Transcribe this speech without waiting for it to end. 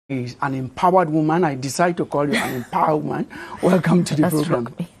is an empowered woman. I decide to call you an empowered woman. Welcome to the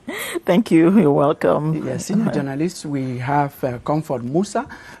program. Thank you. You're welcome. Yes, senior journalist, we have Comfort Musa.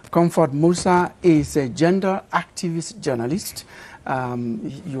 Comfort Musa is a gender activist journalist.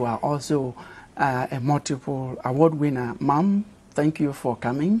 You are also a multiple award winner. Ma'am, thank you for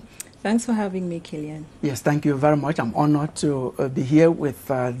coming. Thanks for having me, Killian. Yes, thank you very much. I'm honored to be here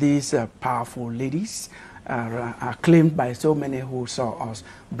with these powerful ladies, acclaimed by so many who saw us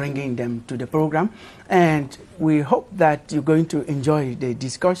bringing them to the program. And we hope that you're going to enjoy the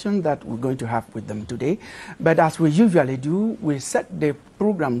discussion that we're going to have with them today. But as we usually do, we set the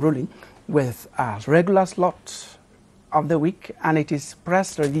program rolling with a regular slot of the week, and it is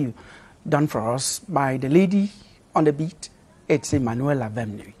press review done for us by the lady on the beat. It's Emanuela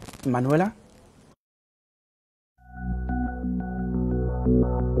Vemnui. Emanuela?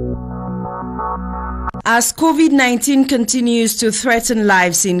 As COVID-19 continues to threaten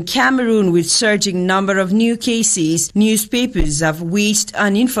lives in Cameroon with surging number of new cases, newspapers have waged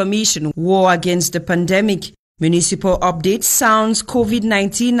an information war against the pandemic. Municipal Update sounds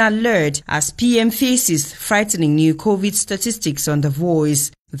COVID-19 alert as PM faces frightening new COVID statistics on The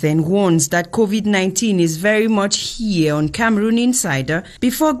Voice, then warns that COVID-19 is very much here on Cameroon Insider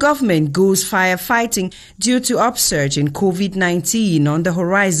before government goes firefighting due to upsurge in COVID-19 on the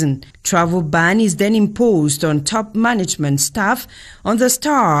horizon. Travel ban is then imposed on top management staff on the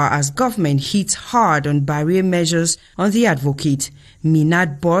Star as government hits hard on barrier measures on The Advocate.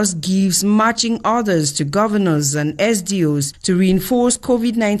 Minad Boss gives marching orders to governors and SDOs to reinforce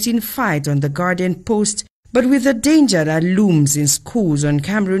COVID-19 fight on The Guardian Post. But with the danger that looms in schools on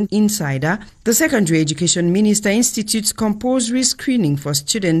Cameroon Insider, the Secondary Education Minister institutes compulsory screening for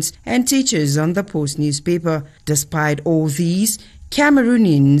students and teachers on the Post newspaper. Despite all these,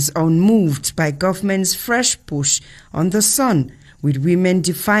 Cameroonians are unmoved by government's fresh push on The Sun, with women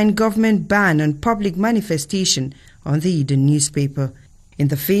defying government ban on public manifestation on the Eden newspaper. In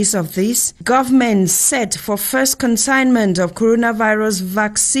the face of this, government set for first consignment of coronavirus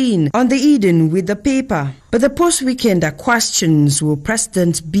vaccine on the Eden with the paper. But the post-weekender questions, will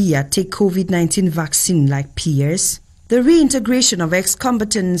President Biya take COVID-19 vaccine like peers? The reintegration of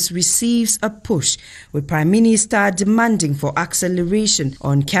ex-combatants receives a push, with Prime Minister demanding for acceleration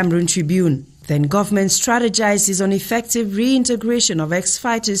on Cameroon Tribune. Then government strategizes on effective reintegration of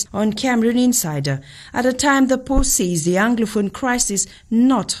ex-fighters on Cameroon Insider. At a time, the Post says the Anglophone crisis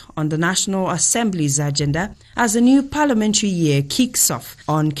not on the National Assembly's agenda as the new parliamentary year kicks off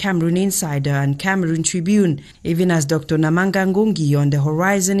on Cameroon Insider and Cameroon Tribune, even as Dr. Namanga Ngongi on the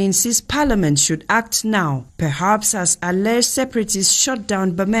horizon insists Parliament should act now, perhaps as alleged separatists shut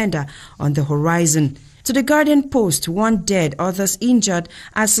down Bamenda on the horizon. To the Guardian Post, one dead, others injured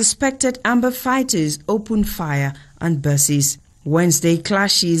as suspected Amber fighters open fire on buses. Wednesday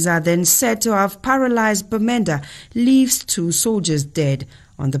clashes are then said to have paralyzed Bamenda, leaves 2 soldiers dead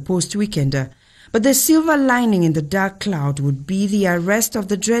on the Post weekender. But the silver lining in the dark cloud would be the arrest of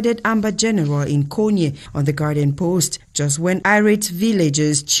the dreaded Amber general in Konye on the Guardian Post, just when irate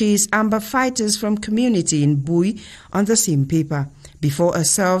villagers chase Amber fighters from community in Bui on the same paper, before a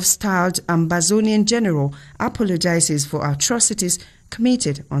self-styled Ambazonian general apologizes for atrocities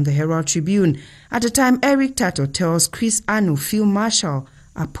committed on the Herald Tribune. At the time, Eric Tato tells Chris Anu, Field Marshal,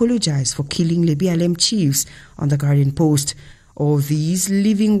 apologized for killing Lebialem chiefs on the Guardian Post. All these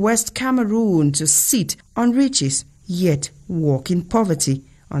leaving West Cameroon to sit on riches, yet walk in poverty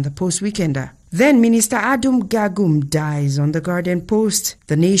on the Post weekender. Then Minister Adum Gagum dies on the Guardian Post.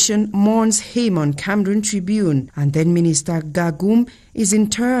 The nation mourns him on Cameroon Tribune, and then Minister Gagum is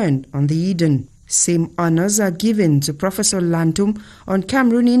interned on the Eden. Same honors are given to Professor Lantum on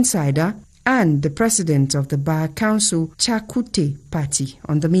Cameroon Insider and the president of the Bar Council Chakute Party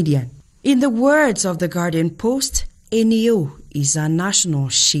on the Median. In the words of the Guardian Post, NEO is a national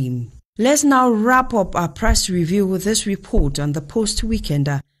shame. Let's now wrap up our press review with this report on the Post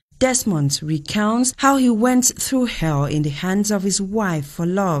weekender. Desmond recounts how he went through hell in the hands of his wife for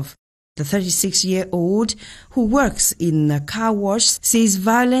love. The 36-year-old who works in a car wash says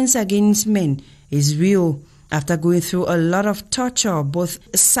violence against men is real. After going through a lot of torture, both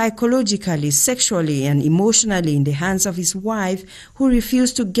psychologically, sexually, and emotionally in the hands of his wife, who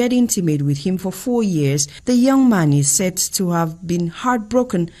refused to get intimate with him for 4 years, the young man is said to have been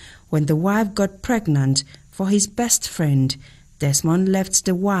heartbroken when the wife got pregnant for his best friend. Desmond left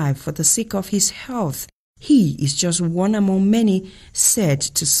the wife for the sake of his health. He is just one among many said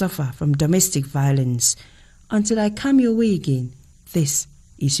to suffer from domestic violence. Until I come your way again, this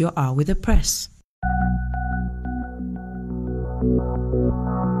is your Hour with the Press.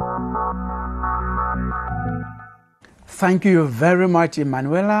 Thank you very much,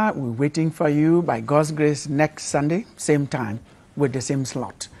 Emanuela. We're waiting for you, by God's grace, next Sunday, same time, with the same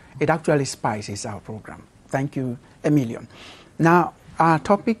slot. It actually spices our program. Thank you a million. Now, our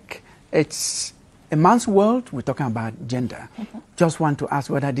topic, it's a man's world. We're talking about gender. Just want to ask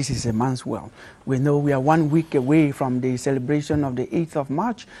whether this is a man's world. We know we are 1 week away from the celebration of the 8th of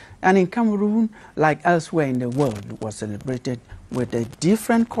March, and in Cameroon, like elsewhere in the world, it was celebrated with a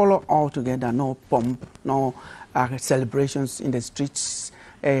different color altogether, no pomp, no celebrations in the streets,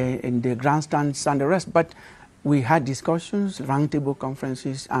 in the grandstands and the rest. But we had discussions, roundtable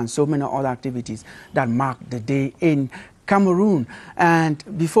conferences, and so many other activities that marked the day in Cameroon. And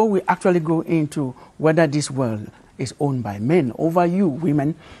before we actually go into whether this world is owned by men over you,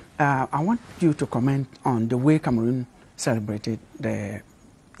 women, I want you to comment on the way Cameroon celebrated the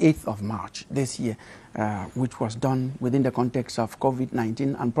 8th of March this year, which was done within the context of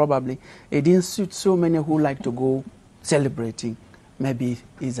COVID-19, and probably it didn't suit so many who like to go celebrating, maybe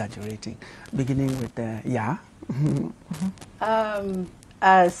exaggerating. Beginning with yeah.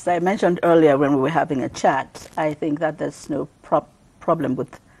 As I mentioned earlier when we were having a chat, I think that there's no problem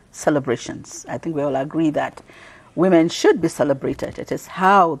with celebrations. I think we all agree that women should be celebrated. It is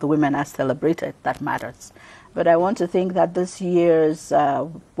how the women are celebrated that matters. But I want to think that this year's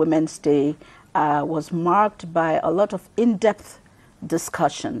Women's Day was marked by a lot of in-depth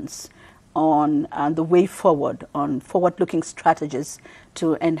discussions on the way forward, on forward-looking strategies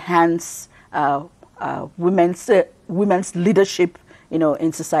to enhance women's leadership,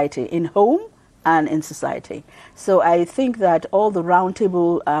 in society, in home and in society. So I think that all the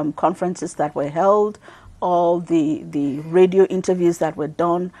roundtable conferences that were held, all the radio interviews that were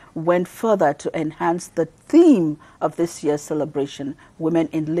done went further to enhance the theme of this year's celebration, women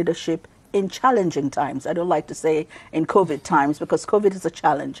in leadership in challenging times. I don't like to say in COVID times, because COVID is a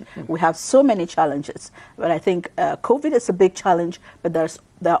challenge. We have so many challenges, but I think COVID is a big challenge, but there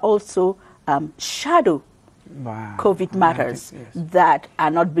are also shadow COVID matters that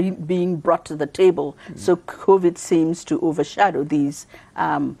are not being brought to the table. So COVID seems to overshadow these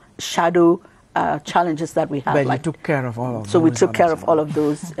shadow challenges that we have. But you took care of all of those. So we took care of all of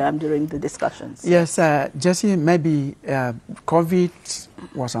those during the discussions. Yes, Jesse, maybe COVID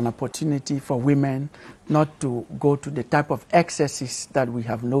was an opportunity for women not to go to the type of excesses that we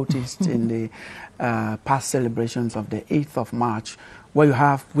have noticed in the past celebrations of the 8th of March, where you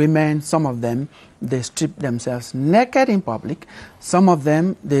have women, some of them, they strip themselves naked in public. Some of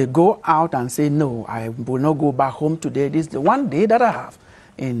them, they go out and say, no, I will not go back home today. This is the one day that I have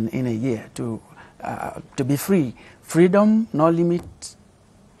in a year to be free. Freedom, no limit.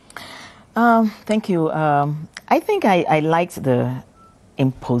 Thank you. I think I liked the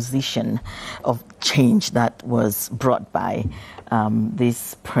imposition of change that was brought by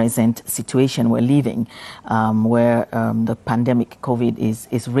this present situation we're living, where the pandemic COVID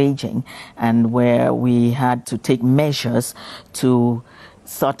is raging, and where we had to take measures to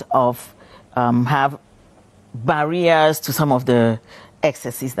sort of have barriers to some of the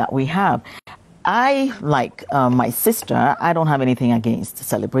excesses that we have. I, like my sister, I don't have anything against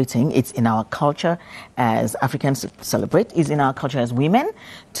celebrating. It's in our culture as Africans to celebrate. It's in our culture as women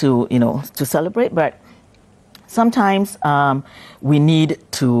to celebrate. But sometimes we need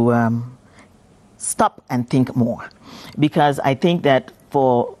to stop and think more, because I think that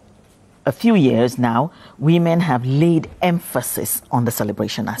for a few years now, women have laid emphasis on the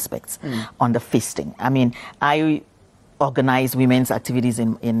celebration aspects, on the feasting. I mean, I organize women's activities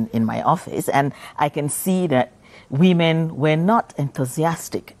in my office, and I can see that women were not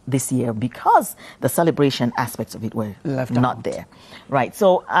enthusiastic this year because the celebration aspects of it were not there. Right.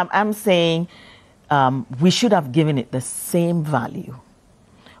 So I'm saying we should have given it the same value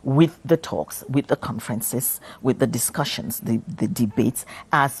with the talks, with the conferences, with the discussions, the debates,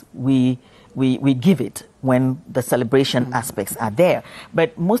 as we give it when the celebration aspects are there.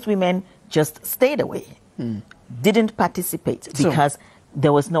 But most women just stayed away. Didn't participate because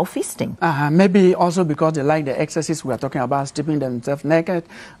there was no feasting. Maybe also because they like the excesses we are talking about, stripping themselves naked,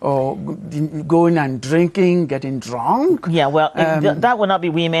 or going and drinking, getting drunk. Yeah, well, that would not be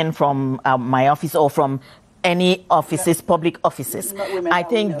women from my office or from any offices, public offices. I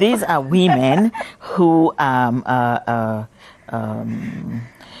think these are women who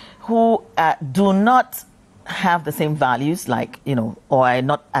do not have the same values, like, or are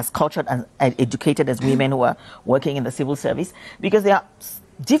not as cultured and educated as women who are working in the civil service, because there are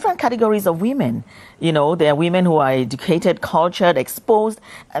different categories of women. There are women who are educated, cultured, exposed,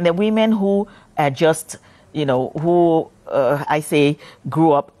 and there are women who are just, who I say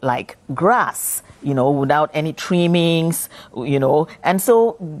grew up like grass, without any trimmings, and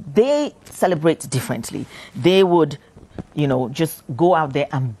so they celebrate differently. They would you know, just go out there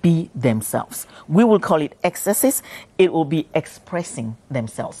and be themselves. We will call it excesses. It will be expressing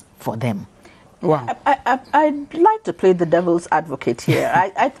themselves for them. Wow. I'd like to play the devil's advocate here.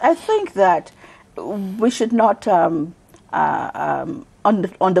 I think that we should not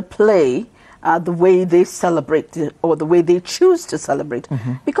underplay the way they celebrate or the way they choose to celebrate,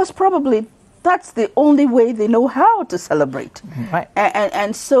 because probably that's the only way they know how to celebrate. Right.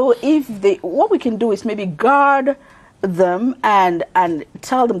 And so if what we can do is maybe guard them and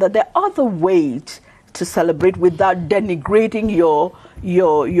tell them that there are other ways to celebrate without denigrating your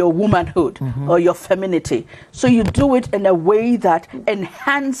womanhood or your femininity. So you do it in a way that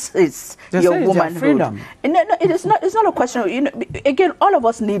enhances your womanhood. Freedom. And no, it's not a question of, you know, again, all of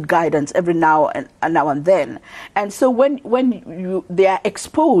us need guidance every now and then. And so when they are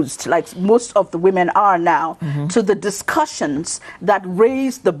exposed, like most of the women are now, to the discussions that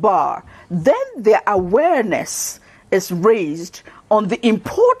raise the bar, then their awareness is raised on the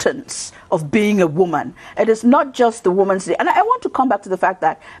importance of being a woman. It is not just the Women's Day. And I want to come back to the fact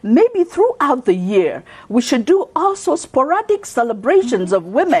that maybe throughout the year, we should do also sporadic celebrations of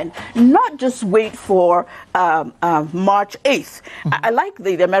women, not just wait for March 8th. I like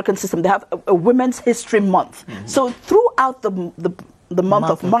the American system. They have a Women's History Month. So throughout the month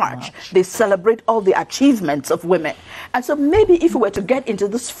of March, they celebrate all the achievements of women. And so maybe if we were to get into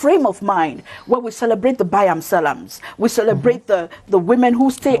this frame of mind where we celebrate the Bayam Salams, we celebrate the women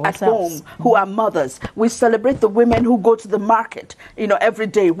who stay at home, who are mothers, we celebrate the women who go to the market, you know, every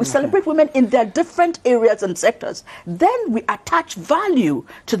day. We celebrate women in their different areas and sectors. Then we attach value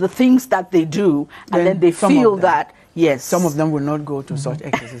to the things that they do, and then they feel that, yes. Some of them will not go to such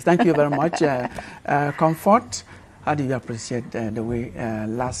exercises. Thank you very much. Comfort. How do you appreciate the way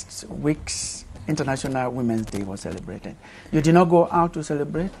last week's International Women's Day was celebrated? You did not go out to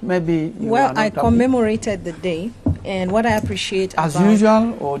celebrate? Maybe you Well, I commemorated the day, and what I appreciate as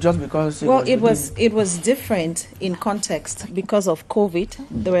usual, or just because it was different in context because of COVID.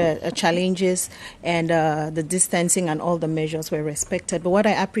 There were challenges, and the distancing and all the measures were respected. But what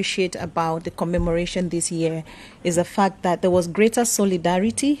I appreciate about the commemoration this year is the fact that there was greater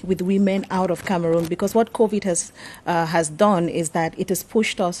solidarity with women out of Cameroon, because what COVID has done is that it has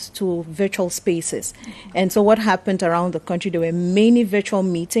pushed us to virtual spaces. And so what happened around the country, there were many virtual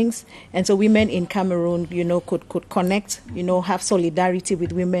meetings, and so women in Cameroon, you know, could connect, you know, have solidarity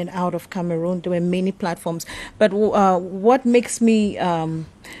with women out of Cameroon. There were many platforms. But what makes me,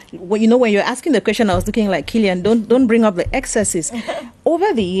 you know, when you're asking the question, I was looking like, Killian, don't bring up the excesses.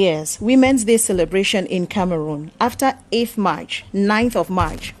 Over the years, Women's Day celebration in Cameroon, after 8th March, 9th of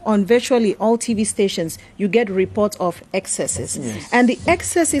March, on virtually all TV stations, you get reports of excesses. Yes. And the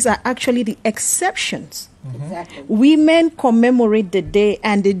excesses are actually the exceptions. Exactly. Women commemorate the day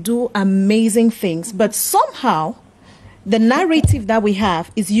and they do amazing things, but somehow the narrative that we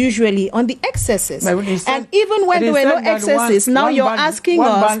have is usually on the excesses. And even when there were no excesses, now you're asking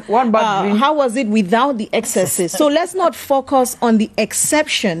us, how was it without the excesses? So let's not focus on the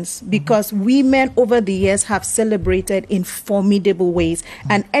exceptions, because women over the years have celebrated in formidable ways,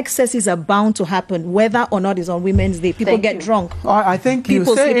 and excesses are bound to happen, whether or not it's on Women's Day. People get drunk. I think you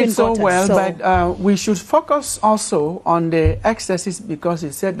say it so well, but we should focus also on the excesses, because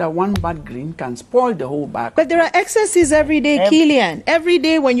it said that one bad green can spoil the whole bag. But there are excesses every day, Killian. Every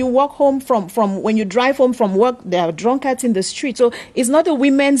day when you walk home from when you drive home from work, there are drunkards in the street. So it's not a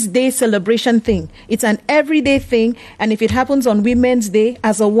Women's Day celebration thing. It's an everyday thing. And if it happens on Women's Day,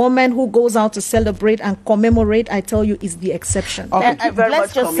 as a woman who goes out to celebrate and commemorate, I tell you, is the exception. Okay.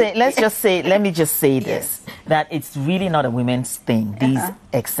 Let me just say this, that it's really not a women's thing, these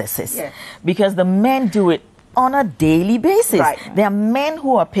excesses. Yeah. Because the men do it on a daily basis. Right. There are men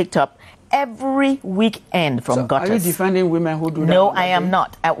who are picked up every weekend from gutters. Are you defending women who do that? No, I am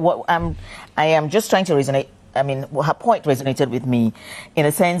not. I am just trying to resonate. I mean, her point resonated with me in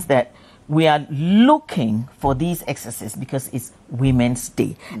a sense that we are looking for these excesses because it's Women's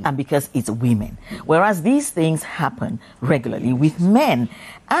Day and because it's women. Whereas these things happen regularly with men.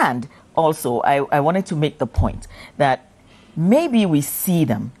 And also, I wanted to make the point that maybe we see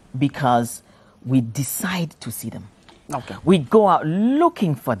them because we decide to see them. Okay. We go out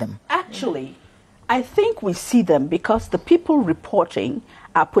looking for them. Actually, I think we see them because the people reporting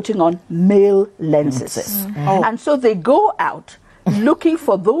are putting on male lenses. And so they go out looking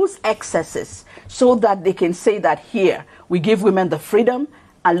for those excesses so that they can say that here, we give women the freedom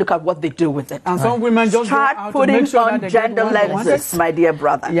and look at what they do with it. And some women just start go out putting to make sure on gender lenses, my dear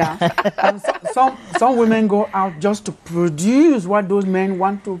brother. Yeah. And some women go out just to produce what those men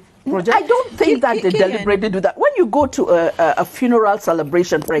want to project. I don't think that they deliberately do that. When you go to a funeral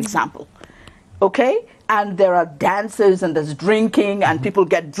celebration, for example, okay, and there are dances and there's drinking and people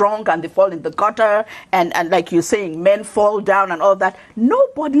get drunk and they fall in the gutter and like you're saying, men fall down and all that.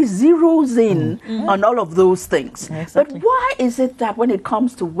 Nobody zeroes in on all of those things. Exactly. But why is it that when it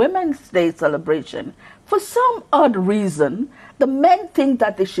comes to Women's Day celebration, for some odd reason, the men think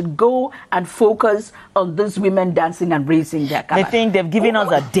that they should go and focus on those women dancing and raising their color? They think they've given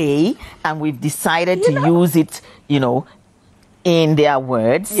us a day and we've decided to use it, in their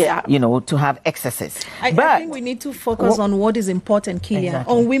words, to have excesses. I think we need to focus on what is important, Killian.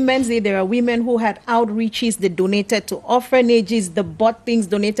 Exactly. On Women's Day, there are women who had outreaches, they donated to orphanages, they bought things,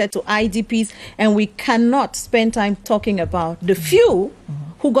 donated to IDPs, and we cannot spend time talking about the few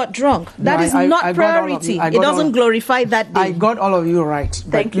who got drunk. That is not priority. It doesn't glorify that day. I got all of you right.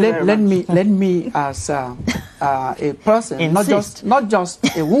 Thank you very much. Let me as a person, not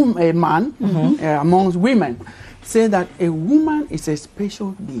just a woman, a man amongst women, say that a woman is a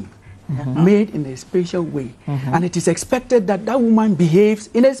special being, made in a special way, and it is expected that that woman behaves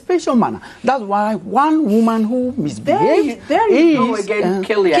in a special manner. That's why one woman who misbehaves there you go again,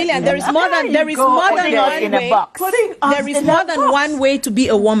 Killian. There is more than one way to be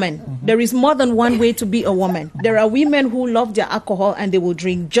a woman. There is more than one way to be a woman. There are women who love their alcohol and they will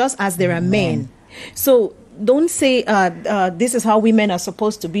drink just as there are men. So don't say this is how women are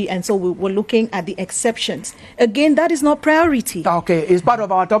supposed to be, and so we're looking at the exceptions. Again, that is not priority. Okay, it's part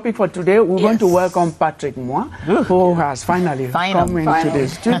of our topic for today. We're going to welcome Patrick Moore, who has finally come into the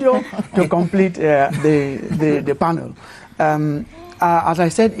studio to complete the panel. As I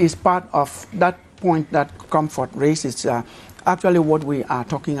said, it's part of that point that Comfort raises. Actually, what we are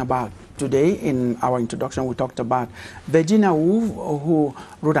talking about today in our introduction, we talked about Virginia Woolf, who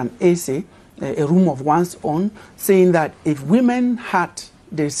wrote an essay, A Room of One's Own, saying that if women had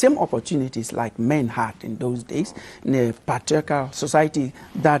the same opportunities like men had in those days, in a patriarchal society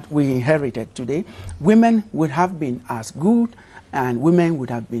that we inherited today, women would have been as good and women would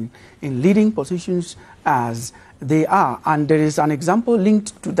have been in leading positions as they are. And there is an example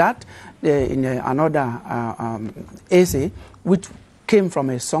linked to that in another essay, which came from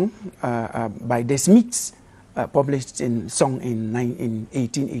a song by the Smiths, published in song in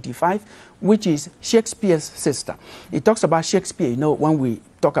 1885, which is Shakespeare's sister. It talks about Shakespeare. When we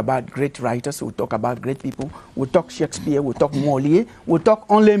talk about great writers, we talk about great people, we talk Shakespeare, we talk Molière, we talk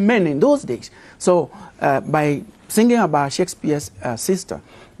only men in those days. So by singing about Shakespeare's sister,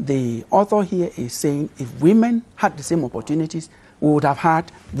 the author here is saying if women had the same opportunities, we would have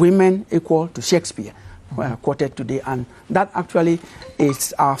had women equal to Shakespeare, quoted today. And that actually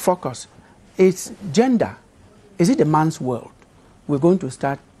is our focus. It's gender. Is it a man's world? We're going to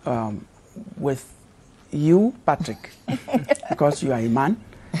start with you, Patrick, because you are a man.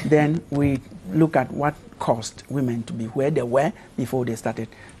 Then we look at what caused women to be where they were before they started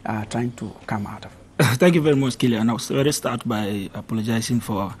trying to come out of it. Thank you very much, Killian. I was going to start by apologizing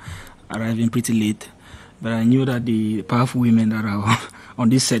for arriving pretty late, but I knew that the powerful women that are on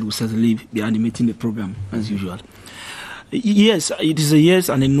this side will certainly be animating the program as usual. Yes, it is a yes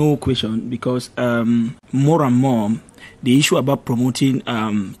and a no question, because more and more the issue about promoting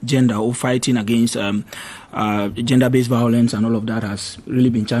gender or fighting against gender-based violence and all of that has really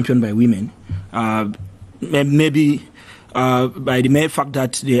been championed by women. Maybe by the mere fact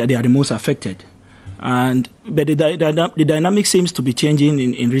that they are the most affected. But the dynamic seems to be changing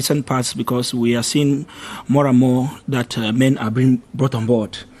in recent past, because we are seeing more and more that men are being brought on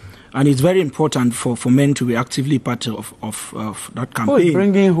board. And it's very important for men to be actively part of that campaign. Who is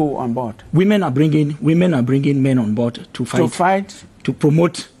bringing who on board? Women are bringing men on board to fight. To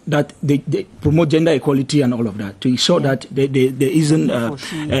promote that they promote gender equality and all of that, to ensure that there isn't a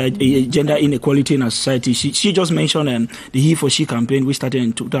gender inequality in our society. She just mentioned the He for She campaign, which started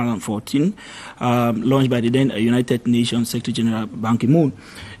in 2014, launched by the then United Nations Secretary General Ban Ki-moon.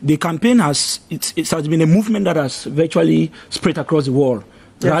 The campaign has been a movement that has virtually spread across the world,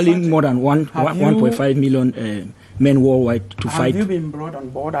 rallying more than 1.5 million men worldwide to fight. Have you been brought on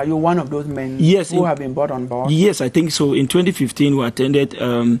board? Are you one of those men who have been brought on board? Yes, I think so. In 2015, we attended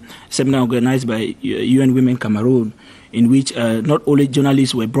a seminar organized by UN Women Cameroon, in which not only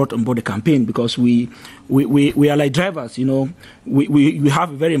journalists were brought on board the campaign, because we are like drivers, we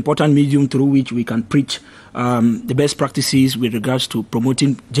have a very important medium through which we can preach the best practices with regards to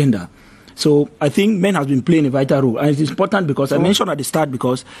promoting gender. So I think men have been playing a vital role. And it's important because I mentioned at the start,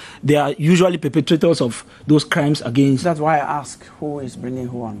 because they are usually perpetrators of those crimes against... That's why I asked who is bringing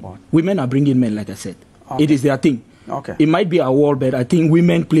who on board. Women are bringing men, like I said. Okay. It is their thing. Okay. It might be our war, but I think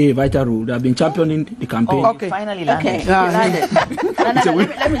women play a vital role. They have been championing the campaign. Okay. Finally landed.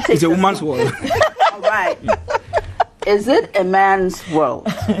 It's a woman's world. All right. Is it a man's world?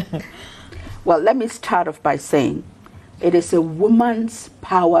 Well, let me start off by saying it is a woman's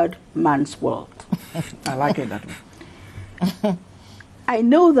powered man's world. I like it that way. I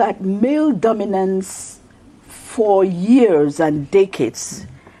know that male dominance for years and decades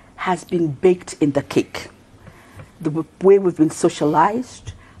has been baked in the cake. The way we've been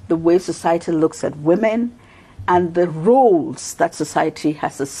socialized, the way society looks at women, and the roles that society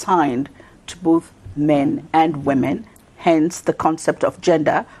has assigned to both men and women, hence the concept of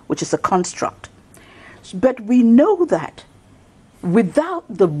gender, which is a construct. But we know that without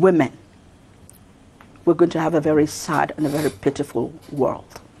the women, we're going to have a very sad and a very pitiful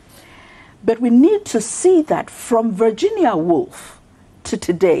world. But we need to see that from Virginia Woolf to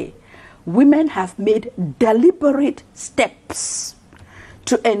today, women have made deliberate steps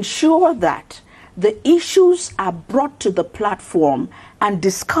to ensure that the issues are brought to the platform and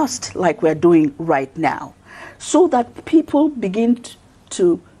discussed like we're doing right now, so that people begin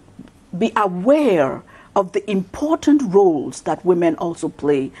to be aware of the important roles that women also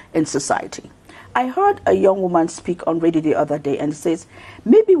play in society. I heard a young woman speak on radio the other day and says,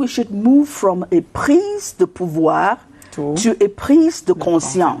 maybe we should move from a prise de pouvoir to a prise de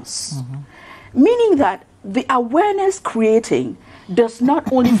conscience. Meaning that the awareness creating does not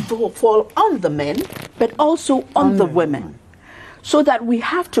only fall on the men, but also on the women. So that we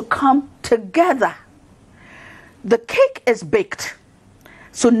have to come together. The cake is baked.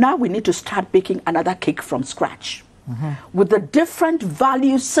 So now we need to start baking another cake from scratch. With the different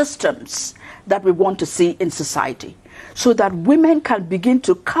value systems that we want to see in society, so that women can begin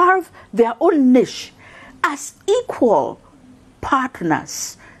to carve their own niche as equal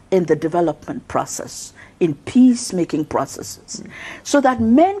partners in the development process, in peacemaking processes, so that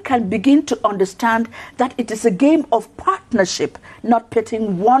men can begin to understand that it is a game of partnership, not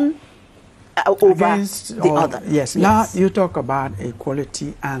pitting one over against the other. Yes. Now you talk about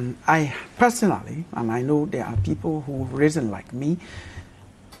equality, and I personally, and I know there are people who've risen like me,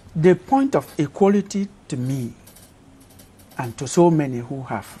 the point of equality to me and to so many who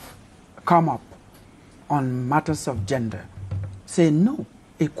have come up on matters of gender say no,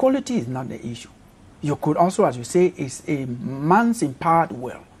 equality is not the issue. You could also, as you say, is a man's empowered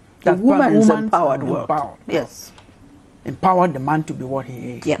world. The woman's empowered world. Yes. Empower the man to be what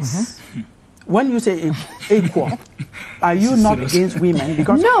he is. Yes. When you say equal, are you not against women?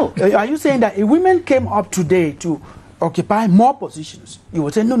 Because no. Are you saying that if women came up today to occupy more positions, you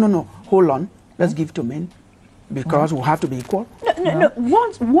would say, no, hold on, let's give to men because we have to be equal? No.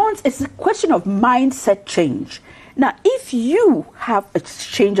 Once it's a question of mindset change. Now, if you have a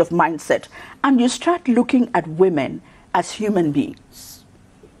change of mindset and you start looking at women as human beings,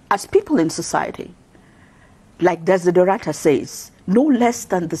 as people in society, like Desiderata says, no less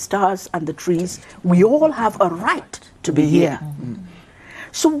than the stars and the trees, we all have a right to be here.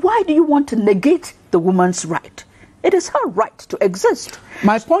 So why do you want to negate the woman's right? It is her right to exist.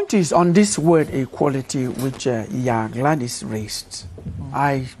 My point is on this word equality, which Gladys raised.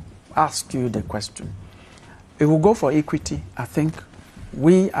 I ask you the question. If we go for equity, I think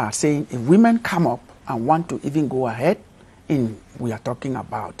we are saying if women come up and want to even go ahead, we are talking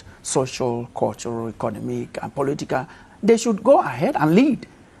about social, cultural, economic, and political, they should go ahead and lead.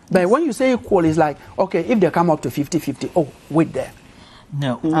 But when you say equal, it's like, okay, if they come up to 50-50, oh, wait there.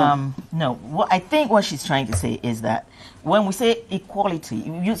 No, no. I think what she's trying to say is that when we say equality,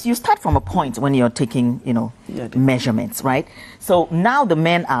 you start from a point when you're taking, measurements, right? So now the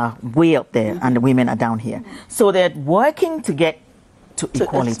men are way up there and the women are down here. So they're working to get to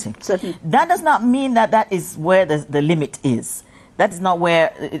equality. That does not mean that that is where the limit is. That is not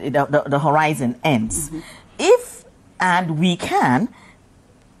where the horizon ends. If and we can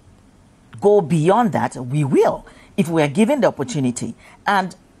go beyond that, we will, if we are given the opportunity,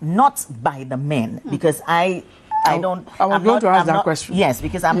 and not by the men, because I'm going to ask that question. Yes,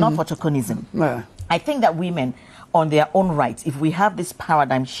 because I'm not for tokenism. I think that women, on their own rights, if we have this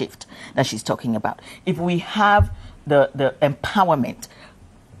paradigm shift that she's talking about, if we have the empowerment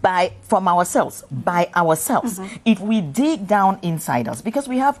from ourselves, by ourselves, if we dig down inside us, because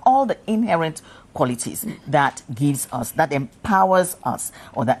we have all the inherent qualities that gives us, that empowers us,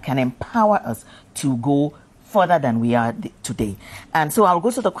 or that can empower us to go further than we are today. And so I'll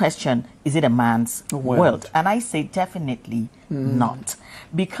go to the question, is it a man's world? And I say definitely not.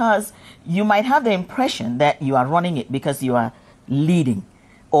 Because you might have the impression that you are running it because you are leading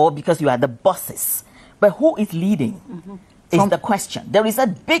or because you are the bosses. But who is leading is the question. There is a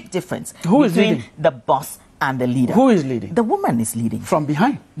big difference between the boss and the leader. Who is leading? The woman is leading. From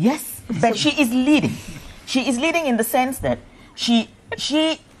behind? Yes, but she is leading. She is leading in the sense that she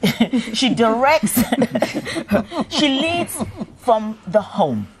directs, she leads from the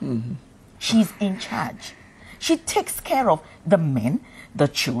home. She's in charge. She takes care of the men, the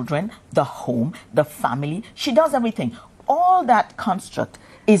children, the home, the family. She does everything. All that construct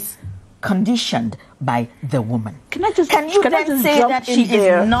is conditioned by the woman. Can you then say that she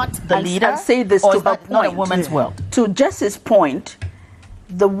is not the leader? And say this or to is that not a woman's world? To Jess's point,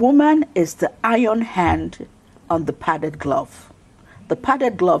 the woman is the iron hand on the padded glove. The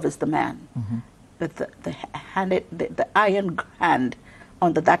padded glove is the man. But the iron hand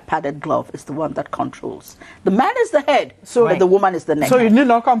under that padded glove is the one that controls. The man is the head, but the woman is the neck. So you need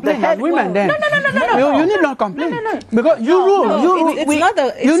not complain as women then. No. You need not complain. Because you rule.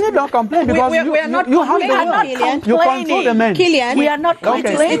 You need not complain because we are not you have complaining. you control the men. Killian, we are not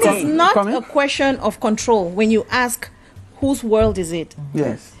complaining. It is not a question of control. When you ask whose world is it?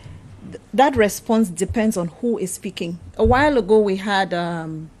 Yes. That response depends on who is speaking. A while ago we had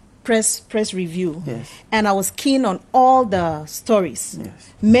press review, and I was keen on all the stories,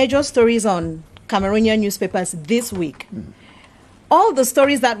 major stories on Cameroonian newspapers this week. All the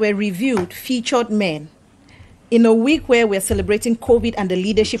stories that were reviewed featured men. In a week where we're celebrating COVID and the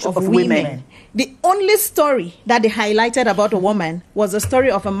leadership of women, the only story that they highlighted about a woman was the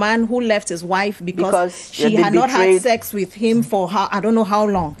story of a man who left his wife because she had not had sex with him for I don't know how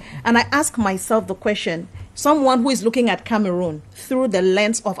long. And I ask myself the question, someone who is looking at Cameroon through the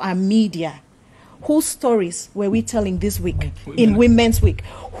lens of our media, whose stories were we telling this week in Women's Week?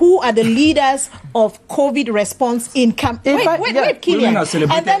 Who are the leaders of COVID response in Cameroon? Wait, Killian.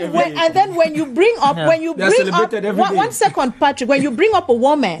 And then when you bring up, one second, Patrick, when you bring up a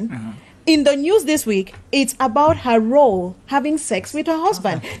woman, in the news this week, it's about her role having sex with her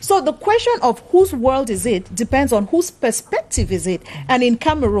husband. So the question of whose world is it depends on whose perspective is it. And in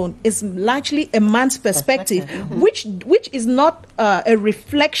Cameroon, it's largely a man's perspective, which is not a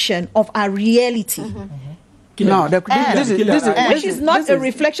reflection of our reality. No, which is not a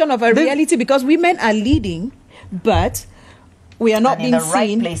reflection of our reality because women are leading, but we are not being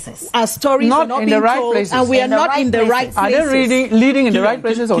seen as stories are not being told, and we are not in the right places. Are they leading in the right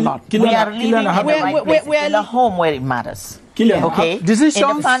places or not? We are leading in the right places, in the home where it matters. Okay? In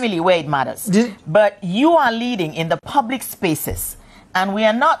the family where it matters. But you are leading in the public spaces, and we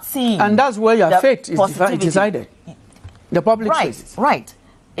are not seeing. And that's where your fate is decided. The public spaces. Right.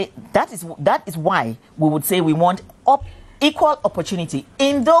 That is why we would say we want equal opportunity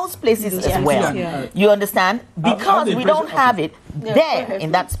in those places as well. You understand? Because we don't have it there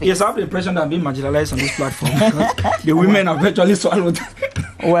in that space. Yes, I have the impression that I'm being marginalized on this platform because the women have virtually swallowed.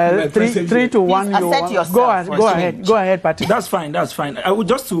 Well, 3-1. Go ahead, Patrick. That's fine. I would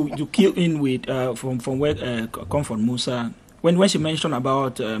just to kill in with from where come from Musa when she mentioned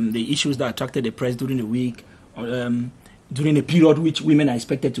about the issues that attracted the press during the week. During a period which women are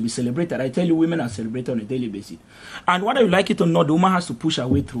expected to be celebrated. I tell you, women are celebrated on a daily basis. And whether you like it or not, the woman has to push her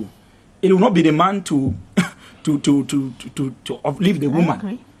way through. It will not be the man to uplift the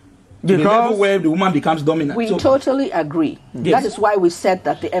woman. The level where the woman becomes dominant. We totally agree. Yes. That is why we said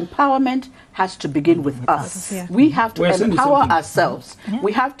that the empowerment has to begin with us. Yeah. We have to empower ourselves. Yeah.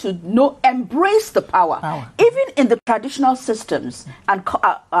 We have to embrace the power. Even in the traditional systems and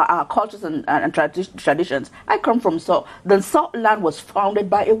our cultures and traditions. I come from the Salt land was founded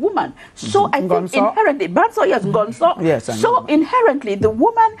by a woman. So I think inherently, so inherently the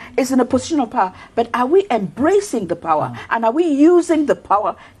woman is in a position of power. But are we embracing the power? And are we using the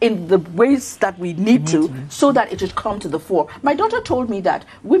power in the ways that we need to so that it would come to the fore? My daughter told me that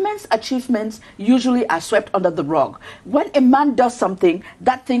women's achievements usually are swept under the rug. When a man does something,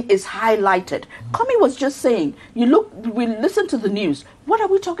 that thing is highlighted. Kami was just saying, we listen to the news. What are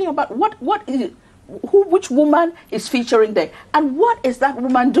we talking about? What is it? Which woman is featuring there? And what is that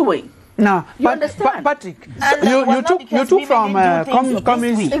woman doing? No, Patrick, you took from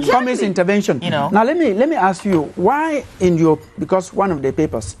Kamer's intervention. Now let me ask you, why because one of the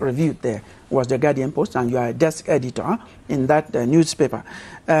papers reviewed there was the Guardian Post, and you are a desk editor in that newspaper.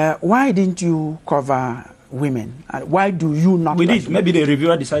 Why didn't you cover women? Why do you not? We did. Maybe the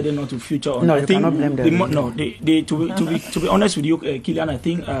reviewer decided not to feature on. No, you cannot blame them. To be honest with you, Killian, I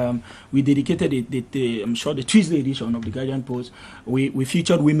think we dedicated the Tuesday edition of the Guardian Post. We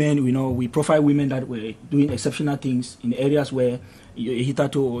featured women. We profiled women that were doing exceptional things in areas where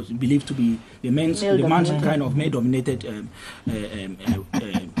hitherto was believed to be the man's kind of male-dominated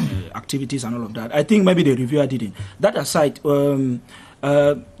activities and all of that. I think maybe the reviewer didn't. That aside, the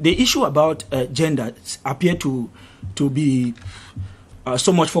issue about gender appear to be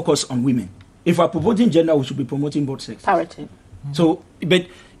so much focused on women. If we're promoting gender, we should be promoting both sexes. Parity. So, but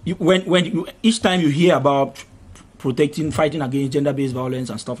each time you hear about fighting against gender-based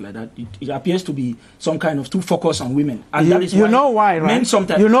violence and stuff like that, it appears to be some kind of too focus on women. And that is why, right? Men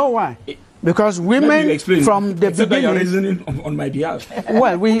sometimes. You know why? Because women from the beginning... You're reasoning on my behalf.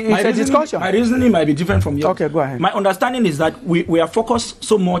 Well, it's a discussion. My reasoning might be different from yours. Okay, go ahead. My understanding is that we are focused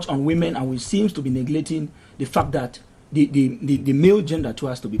so much on women, and we seem to be neglecting the fact that the male gender too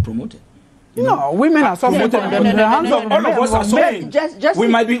has to be promoted. No, women are suffering. All of us are suffering. We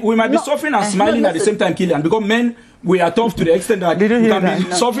might be suffering and smiling at the same time, Killian, because men, we are tough to the extent that we can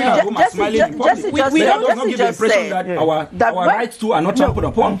be suffering at home and smiling in public. That does not give the impression that our rights too are not trampled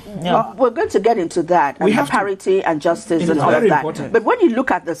upon. We're going to get into that, and the parity and justice and all of that. Important. But when you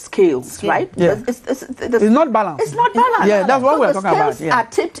look at the scales, right? Yeah. It's not balanced. It's not balanced. Yeah, that's what we're talking about. The scales are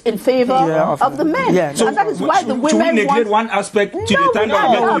tipped in favor of the men. Yeah. So and that is why the women should we neglect one aspect to the time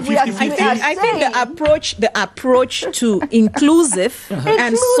that we get to 50-50? I think the approach to inclusive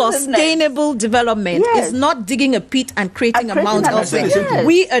and sustainable development is not digging a pit and creating a mount elsewhere. Yes.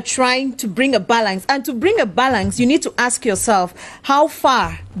 We are trying to bring a balance, and to bring a balance, you need to ask yourself, how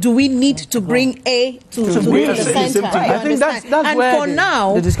far do we need to bring A to the center? I think that's and where for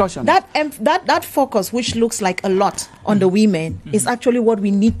now, the discussion. That focus, which looks like a lot on the women, is actually what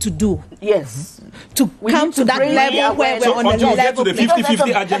we need to do. Yes. To come to that level where we're on the level. To the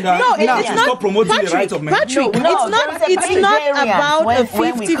 50-50 agenda, it's not stop promoting the rights of men. Patrick, it's not about a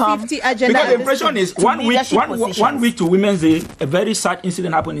 50-50 agenda. Because the impression is one week to Women's Day, a very sad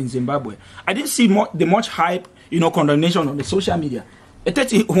incident happened in Zimbabwe. I didn't see the much hype, condemnation on the social media. A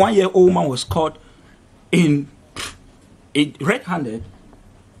 31-year-old man was caught red-handed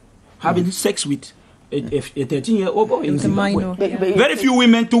having sex with a 13-year-old boy in Zimbabwe. Very few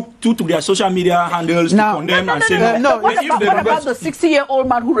women took to their social media handles to condemn and say no. What about the 60-year-old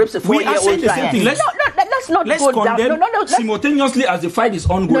man who rapes a 4-year-old child? We are saying the same thing. Let's condemn simultaneously as the fight is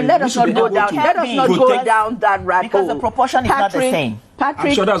ongoing. No, let us not go down. Let us not go down that rabbit hole. Because the proportion is not the same. Patrick,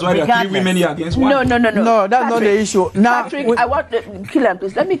 I'm sure that's why there are 3 women here against 1. No, that's not the issue. Now, Patrick, I want Killian,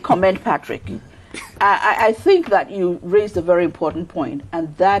 please let me comment, Patrick. I think that you raised a very important point,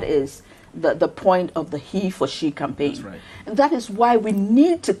 and that is the point of the he for she campaign. That's right. And that is why we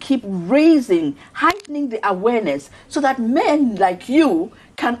need to keep heightening the awareness so that men like you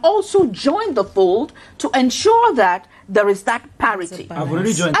can also join the fold to ensure that there is that parity. I've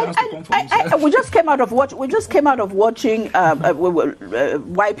already joined. We just came out of watching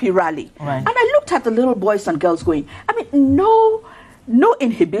YP rally, and I looked at the little boys and girls going. I mean, no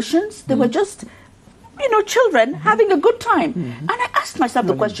inhibitions. They were just, children having a good time. And I asked myself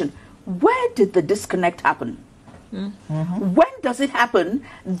the question: where did the disconnect happen? When does it happen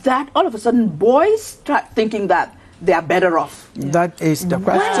that all of a sudden boys start thinking that they are better off? That is the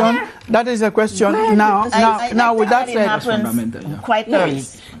question. That is the question. Now, with that said, quite early.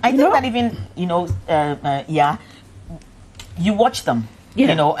 I think that even you watch them,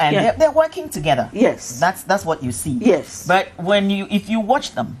 and they're working together. Yes, that's what you see. Yes, but if you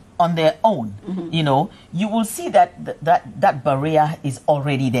watch them on their own, you will see that barrier is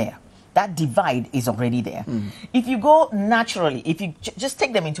already there. That divide is already there. If you go naturally, if you just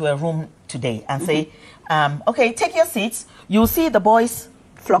take them into a room today and say, okay, take your seats, you'll see the boys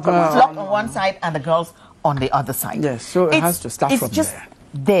flock on one side and the girls on the other side. Yes, so it has to start from there. It's just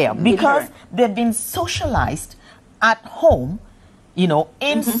there because they've been socialized at home,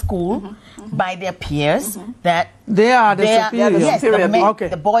 in school by their peers that they are the superior. Yes,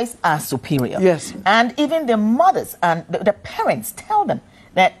 the boys are superior. Yes. And even the mothers and the parents tell them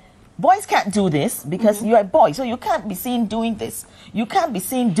that boys can't do this because you're a boy, so you can't be seen doing this. You can't be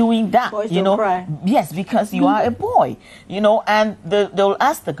seen doing that. Boys don't cry. Yes, because you are a boy. And they'll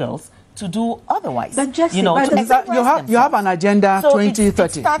ask the girls to do otherwise. But Jesse, you have an agenda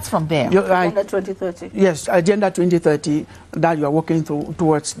 2030. It starts from there. Agenda 2030. Yes, agenda 2030 that you are working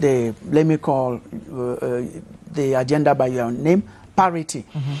towards the, let me call the agenda by your name, parity.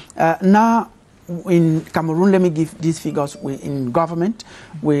 Now, in Cameroon, let me give these figures. In government,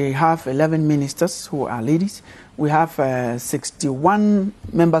 we have 11 ministers who are ladies. We have 61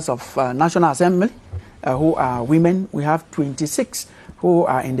 members of National Assembly who are women. We have 26 who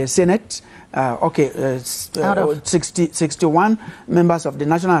are in the Senate. 61 members of the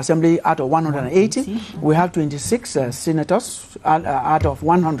National Assembly out of 180. We have 26 senators out of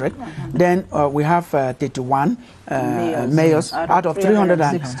 100. Then we have 31 mayors out of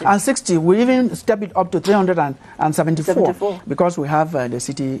 360. We even step it up to 374 because we have the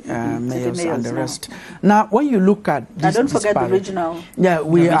city mayors and the rest. Now, when you look at this, don't forget the regional. Yeah,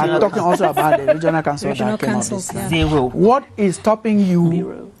 we are talking also about the regional council. Regional councils, Zero. What is stopping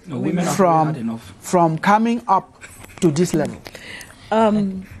you from coming up to this level?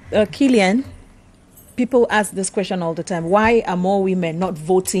 Killian, people ask this question all the time. Why are more women not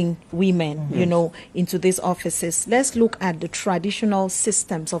voting women, you know, into these offices? Let's look at the traditional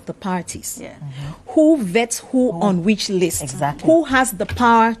systems of the parties. Yeah. Who vets who on which list? Exactly. Who has the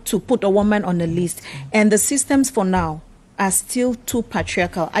power to put a woman on a list? And the systems for now are still too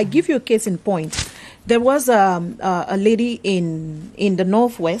patriarchal. I give you a case in point. There was a lady in the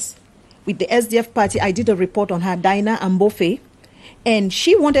Northwest with the SDF party. I did a report on her, Dinah Ambofe, and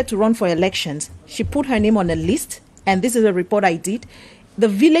she wanted to run for elections. She put her name on a list, and this is a report I did. The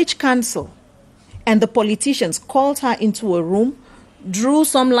village council and the politicians called her into a room, drew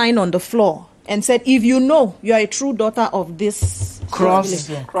some line on the floor, and said, if you know you are a true daughter of this cross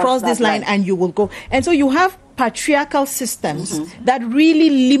this line and you will go. And so you have patriarchal systems that really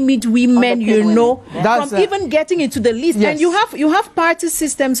limit women, you know, from even getting into the list. And you have party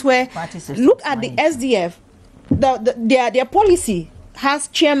systems where, look at the SDF, their policy has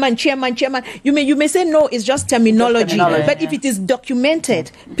chairman. You may say no, it's just terminology. But if it is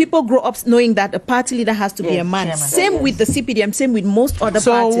documented, people grow up knowing that a party leader has to be a man. Same with the CPDM, same with most other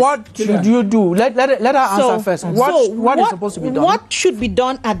parties. So what should you do? Let her answer first. What is supposed to be done? What should be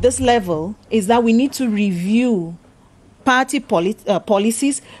done at this level is that we need to review party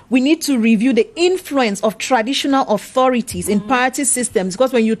policies. We need to review the influence of traditional authorities in party systems,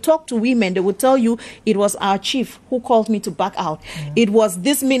 because when you talk to women, they will tell you it was our chief who called me to back out. It was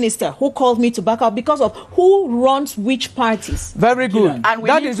this minister who called me to back out, because of who runs which parties. Very good. And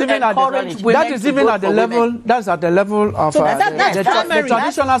that is even at the level. That's at the level of the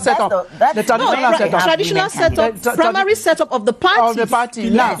traditional setup. The traditional setup. Primary setup of the party.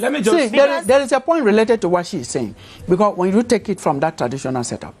 Now, let me just see. There is a point related to what she's saying, because when you take it from that traditional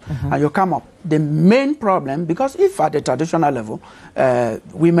setup and you come up, the main problem, because if at the traditional level,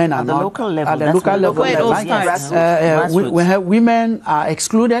 women are not at the local level, we have women are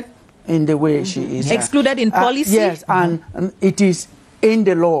excluded in the way she is excluded in policy. Yes, and it is in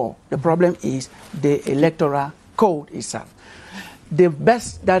the law. The problem is the electoral code itself. The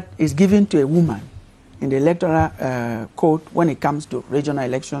best that is given to a woman in the electoral code when it comes to regional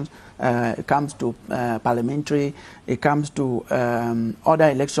elections, it comes to parliamentary, it comes to other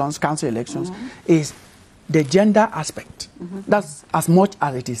elections, council elections, is the gender aspect. That's as much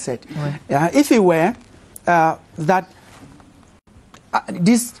as it is said. If it were that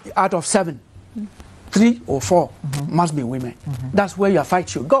this out of 7, 3 or 4 must be women, that's where your fight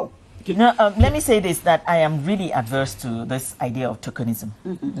should go. Now, let me say this, that I am really adverse to this idea of tokenism.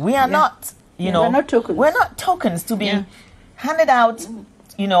 We are not, you know, we're not tokens to be handed out,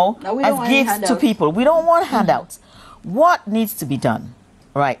 you know, as gifts to people. We don't want handouts. What needs to be done,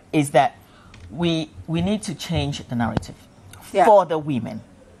 right, is that we need to change the narrative for the women.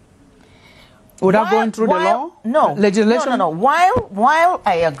 Without going through the law? No. Legislation? No. While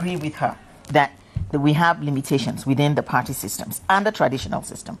I agree with her that we have limitations within the party systems and the traditional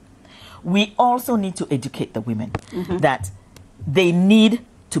system, we also need to educate the women that they need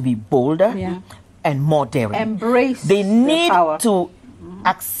to be bolder and more daring. Embrace they need to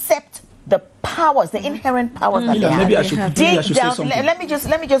accept the powers, the inherent powers that they have. Maybe I should say something. Let me just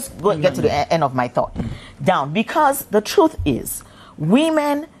get to the end of my thought. Down, because the truth is,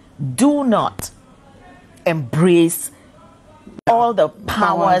 women do not embrace all the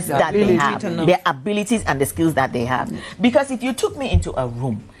powers that they have, their abilities and the skills that they have. Because if you took me into a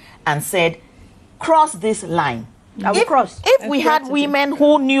room and said, cross this line, if we had women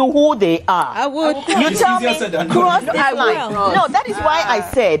who knew who they are, I would. You tell me, cross this line. No, that is why I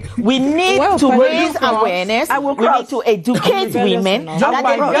said we need to raise awareness. We need to educate women that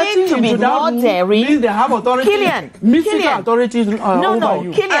they need to be more daring. They have authority. Killian. Killian,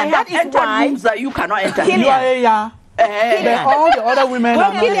 that is why that you cannot enter. Killian. All the other women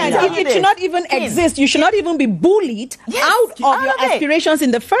are it should not even exist. You should not even be bullied out of your aspirations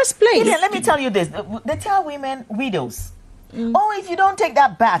in the first place. Let me tell you this. They tell women widows, oh, if you don't take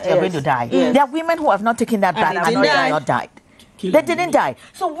that bath, you're going to die. There are women who have not taken that bath and they have not died. They didn't die.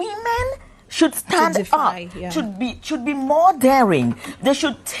 So women should stand up, should be more daring. They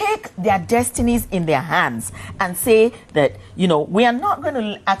should take their destinies in their hands and say that, you know, we are not going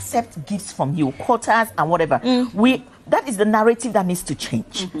to accept gifts from you, quotas and whatever. That is the narrative that needs to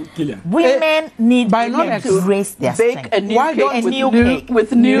change. Women need to raise their strength.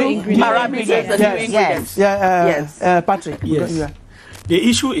 With new parameters. Yes. Patrick. Yes. The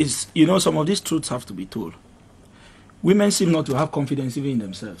issue is, you know, some of these truths have to be told. Women seem not to have confidence even in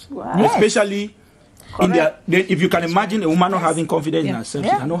themselves. Especially in their, if you can imagine a woman not having confidence in herself,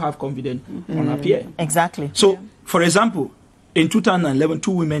 she cannot have confidence on her peer. Exactly. So, for example, in 2011,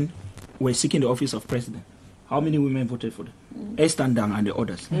 2 women were seeking the office of president. How many women voted for them? Esther Ndang and the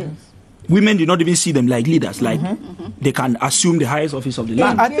others. women do not even see them like leaders, like they can assume the highest office of the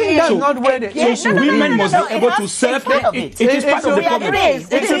land. I think that's not where the issue. Women must be able to serve. It is part of the problem.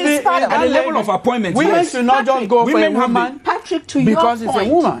 It should be at the level of appointments. Women should not just go for a woman, Patrick, to because your it's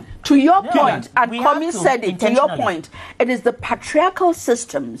point, a woman. To your point, and we Kmer have to said it, to your point, it is the patriarchal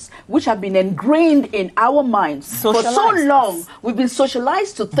systems which have been ingrained in our minds for so long. We've been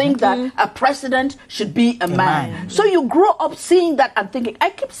socialized to think that a president should be a man. So you grow up seeing that and thinking, I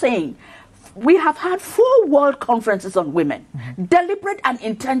keep saying, we have had 4 world conferences on women, deliberate and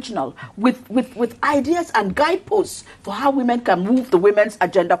intentional, with ideas and guideposts for how women can move the women's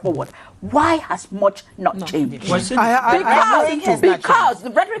agenda forward. Why has much not changed? Because the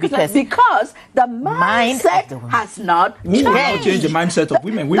rhetoric is like, because the mindset has not changed. We have to change the mindset of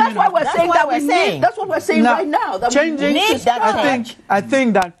women. That's why we're saying that we need. That's what we're saying right now. That changing. I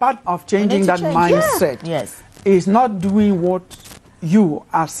think that part of changing that mindset is not doing what you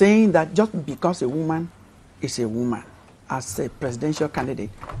are saying, that just because a woman is a woman as a presidential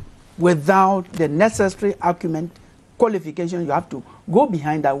candidate, without the necessary argument, qualification, you have to go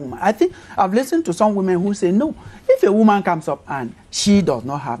behind that woman. I think I've listened to some women who say, no, if a woman comes up and she does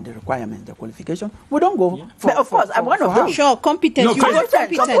not have the requirement, the qualification, we don't go for. But of course, I'm one of them. Sure, competence. No,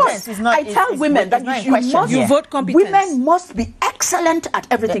 competence. Of course. I tell women that you vote competence. Women must be excellent at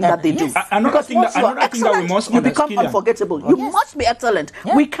everything that they do. Because once you are excellent, you become unforgettable. You must be excellent.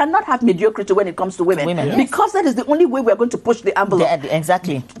 We cannot have mediocrity when it comes to women, because that is the only way we are going to push the envelope.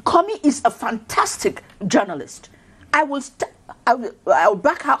 Exactly. Kmer is a fantastic journalist. I will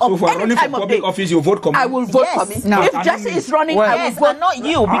back her up. So for running for public office, you vote Kmer? I will vote Kmer. No, if Jessie is running, I will vote. Not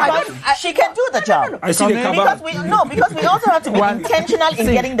you, because she can do the job. I see the because we also have to be intentional in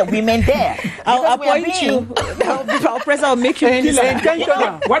getting the women there. I'll appoint you. Our president will make you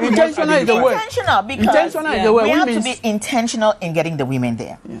intentional. What intentional is the word? Intentional, because we have to be intentional in getting the women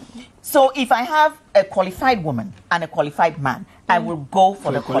there. So if I have a qualified woman and a qualified man, I will go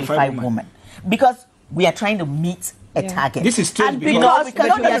for the qualified woman, because we are trying to meet a target. This is still and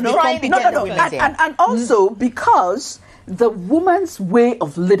also because the woman's way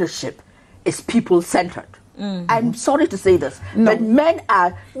of leadership is people-centered. I'm sorry to say this, but men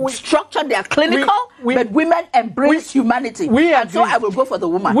are structured, they are clinical, but women embrace humanity. And so I will go for the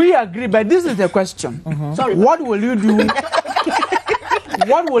woman. We agree, but this is the question. Sorry. What will you do?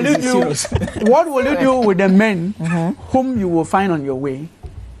 What will you do? What will you do with the men whom you will find on your way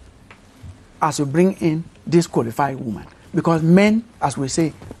as you bring in this qualified woman? Because men, as we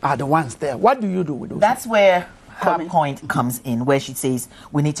say, are the ones there. What do you do with those? That's where her point comes in, where she says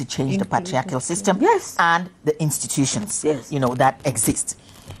we need to change the patriarchal system and the institutions, that exist.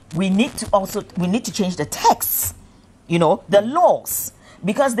 We need to change the texts, the laws,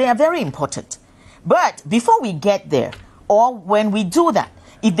 because they are very important. But before we get there, or when we do that,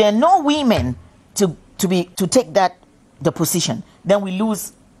 if there are no women to take the position, then we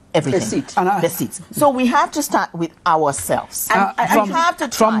lose everything. The seats. So we have to start with ourselves. We have to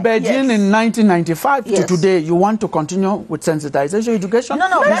try. From Beijing in 1995 to today, you want to continue with sensitization education?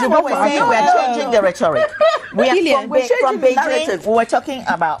 No, that's what we're saying. We are changing the rhetoric. From Beijing, we're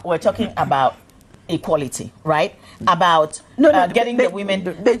talking about equality, right? About getting the women.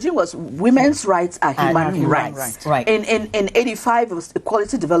 Beijing was women's rights are human rights. Right. In 85, it was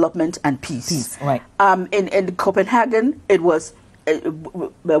equality, development, and peace. Right. In Copenhagen, it was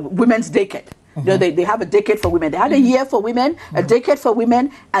women's decade. They have a decade for women. They had a year for women, a decade for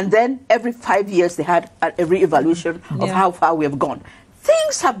women, and then every 5 years they had a re-evaluation of how far we have gone.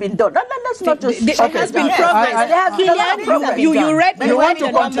 Things have been done. Let's not just. There has been progress. There has been a lot of progress. You want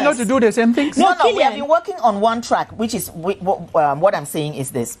to continue to do the same things? No. We have been working on one track, which is what I'm saying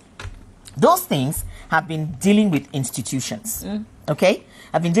is this: those things have been dealing with institutions. Okay,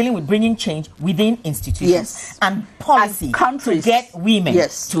 have been dealing with bringing change within institutions and policy and countries to get women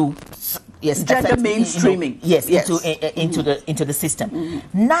to gender mainstreaming into the system.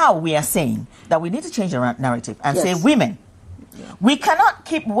 Now we are saying that we need to change the narrative and say women. We cannot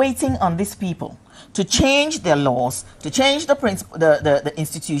keep waiting on these people to change their laws, to change the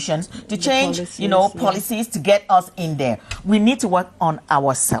institutions, to change policies to get us in there. We need to work on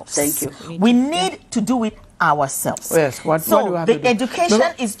ourselves. Thank you. We need to do it ourselves. Yes. The education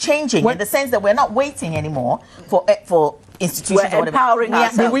is changing in the sense that we're not waiting anymore for institutions. We're empowering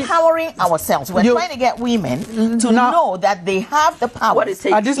ourselves. We're empowering ourselves. We're trying to get women to know that they have the power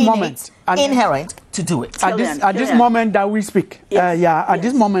at this moment, inherent to do it. At this moment that we speak,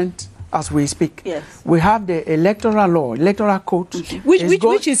 this moment as we speak, we have the electoral code,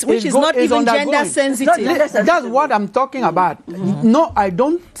 which is not even gender sensitive. That's what I'm talking about. No, I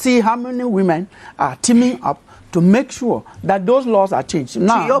don't see how many women are teaming up to make sure that those laws are changed.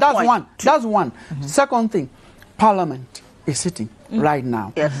 Now, that's one. That's one. Second thing, Parliament is sitting right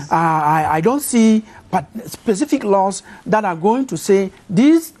now. Yes. I don't see specific laws that are going to say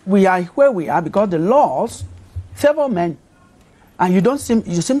this. We are where we are because the laws favor men. And you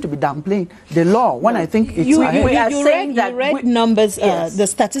seem to be downplaying the law when I think it's you read numbers, the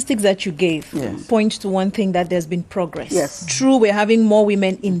statistics that you gave point to one thing, that there's been progress. Yes. True, we're having more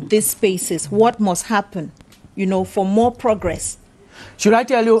women in these spaces. What must happen, for more progress? Should I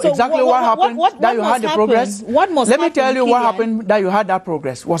tell you exactly what happened that you had the progress? Let me tell you what happened that you had that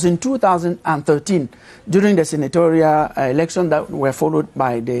progress. Was in 2013 during the senatorial election that were followed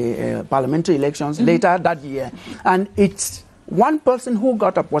by the parliamentary elections later that year. And it's one person who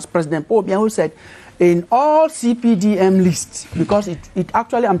got up was President Paul Biya, who said, in all CPDM lists, because it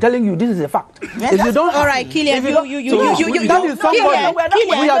actually, I'm telling you, this is a fact. Yes. If you don't, all right, Kilian, that is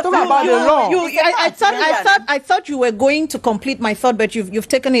somebody. We are talking about the law. I thought you were going to complete my thought, but you've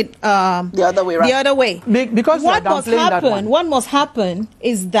taken it the other way. Right. The other way. Because what must happen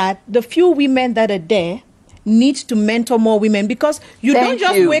is that the few women that are there need to mentor more women, because you don't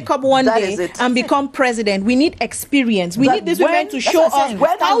just wake up one day and become president. We need experience. We need these women to show us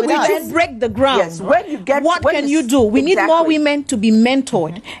how did you break the ground. Yes, what can you do? We need more women to be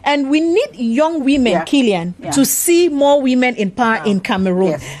mentored, and we need young women, Kilian, to see more women in power in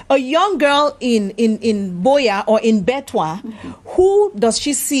Cameroon. Yes. A young girl in Boya or in Betwa, who does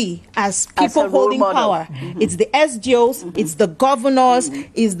she see as people holding power? It's the SGOs, it's the governors,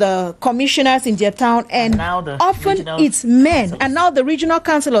 it's the commissioners in their town, and often it's men. And now the regional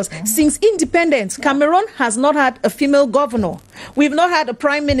councillors. Since independence, Cameroon has not had a female governor. We've not had a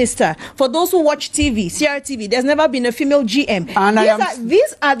prime minister. For those who watch TV, CRTV, there's never been a female GM. And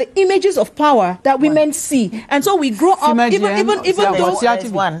these are the images of power that women see. And so we grow up, even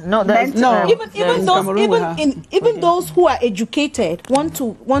those who are educated want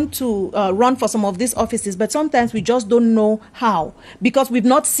to run for some of these offices, but sometimes we just don't know how, because we've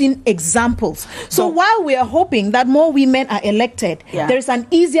not seen examples. So while we are hoping that more women are elected, there is an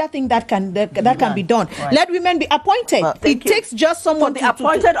easier thing that can be done. Right. Let women be appointed. It takes just someone to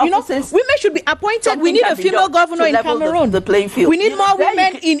appointed offices. Women should be appointed. We need a female governor in Cameroon. The playing field. We need more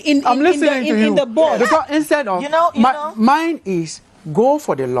women in the board. Because instead of mine is go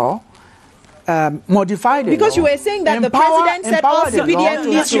for the law. Modify the because law. You were saying that the president said all civilian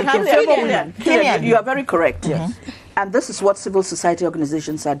lists should have women. You are very correct. Yes. And this is what civil society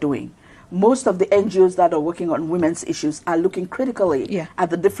organizations are doing. Most of the NGOs that are working on women's issues are looking critically at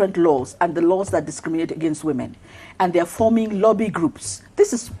the different laws and the laws that discriminate against women. And they're forming lobby groups.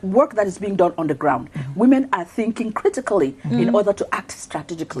 This is work that is being done on the ground. Women are thinking critically in order to act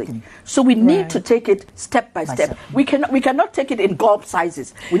strategically. So we need to take it step by step. We cannot take it in gulp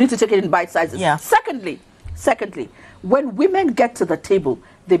sizes. We need to take it in bite sizes. Yeah. Secondly, when women get to the table,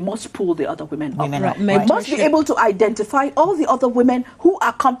 they must pull the other women up. They must be able to identify all the other women who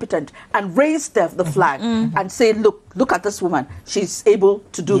are competent and raise the flag and say, look at this woman. She's able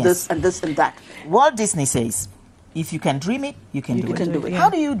to do this and this and that. Walt Disney says, if you can dream it, you can do it. How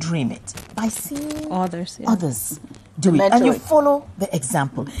do you dream it? By seeing others do it. And you follow the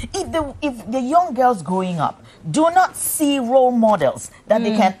example. If the young girls growing up do not see role models that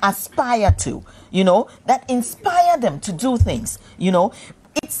they can aspire to, that inspire them to do things,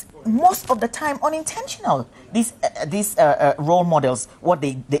 it's most of the time unintentional, these role models, what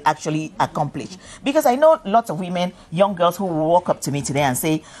they actually accomplish. Because I know lots of women, young girls who will walk up to me today and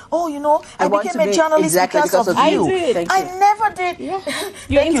say, I became a journalist because of you. I never did. Yeah.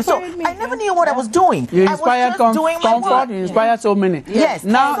 Thank you. So I never knew what I was doing. You inspired comfort. You inspired so many. Yes.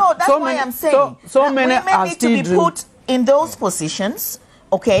 Now, so that's why I'm saying so many women need to be put in those positions.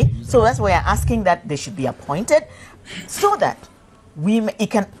 Okay. So that's why I'm asking that they should be appointed, so that it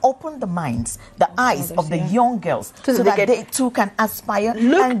can open the minds, the eyes of the young girls, so that they too can aspire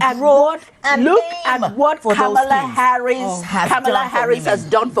and grow and look at what Kamala Harris has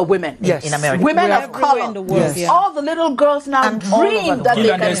done for women in America. Women of color. All the little girls now dream that they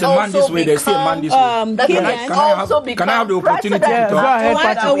can also become. Can I have the opportunity to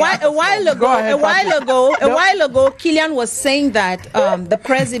talk? A while ago, Kilian was saying that the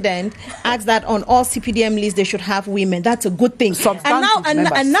president asked that on all CPDM lists they should have women. That's a good thing.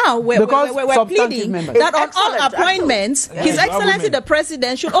 And now we're pleading that on all appointments, His Excellency the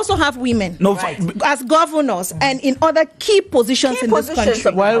President should also have women as governors and in other key positions in this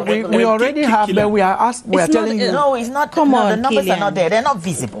country. Well, we already have, but we are telling you. No, it's not. Come on, the numbers are not there. They're not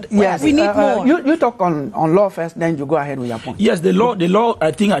visible. Yes, we need more. You talk on law first, then you go ahead with your point. Yes, the law.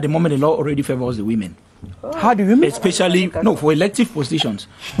 I think at the moment the law already favors the women. How do you mean? Especially for elective positions,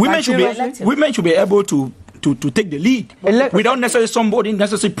 women should be able to take the lead without necessarily somebody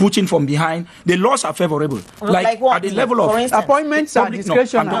necessarily pushing from behind. The laws are favorable. Like what? At the level of appointments are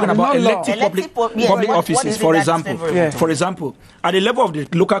discretionary. I'm talking about elected public offices, for example. For example, at the level of the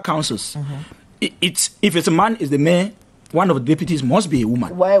local councils, if it's a man is the mayor, one of the deputies must be a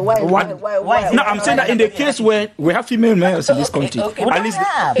woman. Why? Now, I'm saying that in the case where we have female mayors in this country, at least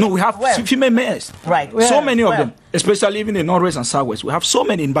we have female mayors. Right. So many of them, especially even in Northwest and Southwest. We have so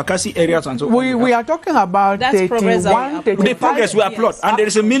many in Bakassi areas and so on. We are talking about 31, the progress we applaud. And there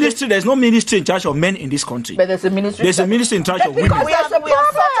is a ministry, there's no ministry in charge of men in this country. But there's a ministry. There's a ministry in charge of women. We have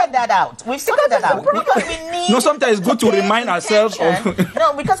sorted that out. We've sorted that out. Because we need... No, sometimes it's good to remind ourselves of...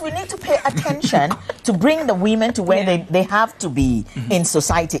 No, because we need to pay attention to bring the women to where they have to be in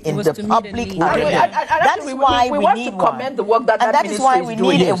society, in the public arena. That's why we want need to commend the work that and that is why we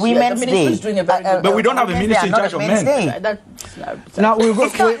need a women's day. But we don't have a ministry in charge of men. Now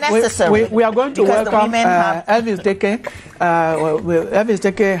we are going to welcome Elvis Teke. Elvis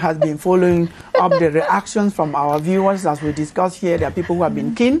Teke has been following up the reactions from our viewers as we discuss here. There are people who have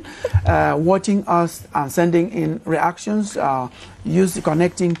been keen, watching us and sending in reactions,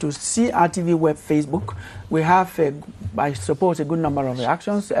 connecting to CRTV web Facebook. We have, I suppose, a good number of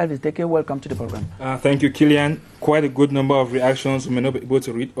reactions. Elvis Teke, welcome to the program. Thank you, Killian. Quite a good number of reactions. We may not be able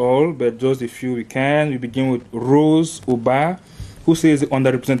to read all, but just a few we can. We begin with Rose Oba, who says the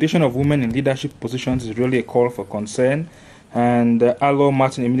underrepresentation of women in leadership positions is really a call for concern. And Alo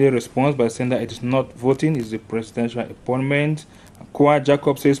Martin immediately responds by saying that it is not voting, it's a presidential appointment. Kwa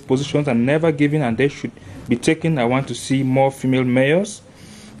Jacob says positions are never given and they should be taken. I want to see more female mayors.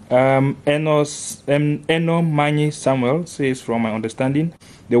 Eno Mani Samuel says, from my understanding,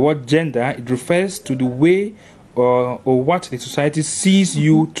 the word gender, it refers to the way or what the society sees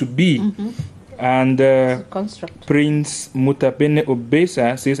you to be. And Prince Mutapene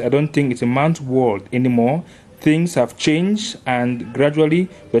Obesa says, I don't think it's a man's world anymore. Things have changed, and gradually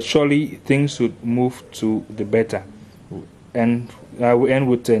but surely things should move to the better. And we end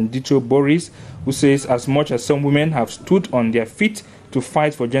with Ndito Boris, who says, as much as some women have stood on their feet to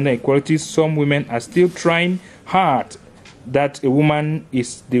fight for gender equality, some women are still trying hard that a woman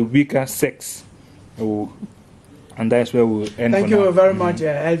is the weaker sex. And that's where we'll end. Thank you very much,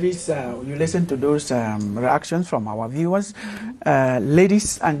 Elvis. You listen to those reactions from our viewers.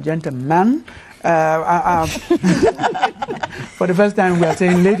 Ladies and gentlemen, for the first time we are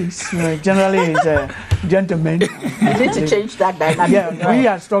saying ladies. Generally it's gentlemen. You need to change that dynamic. Yeah, we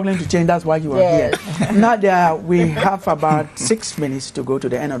are struggling to change. That's why you are here. Now we have about 6 minutes to go to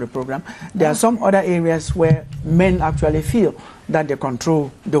the end of the program. There are some other areas where men actually feel that they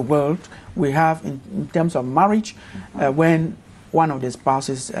control the world. We have in terms of marriage, when one of the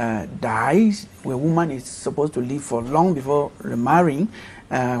spouses dies, where a woman is supposed to live for long before remarrying,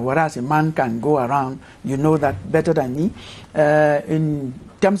 whereas a man can go around. You know that better than me. In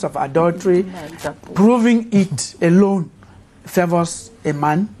terms of adultery, proving it alone favors a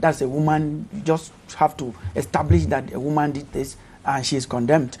man. That's a woman. You just have to establish that a woman did this and she is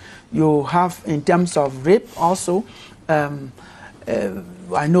condemned. You have in terms of rape also,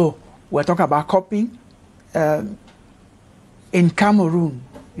 I know we're talking about copying. In Cameroon,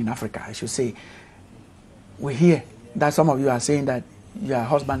 in Africa, I should say, we hear that some of you are saying that your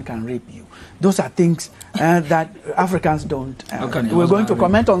husband can rape you. Those are things that Africans don't. We're going to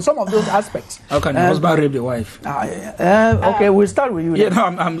comment on some of those aspects. How can your husband rape the wife? Okay, we'll start with you. Yeah,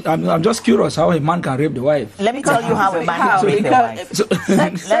 no, I'm just curious how a man can rape the wife. Let me tell you how a man can rape the wife.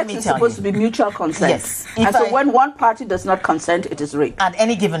 Sex is supposed to be mutual consent. Yes. And so when one party does not consent, it is rape. At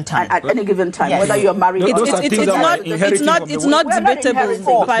any given time. At any given time, whether you're married or not. It's not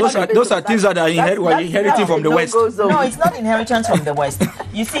debatable. Those are things that are inheriting from the West. No, it's not inheritance from the West.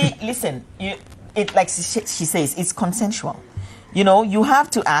 You see, listen, like she says, it's consensual. You know, you have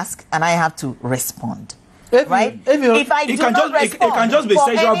to ask and I have to respond. Right? If I do not respond, it can just be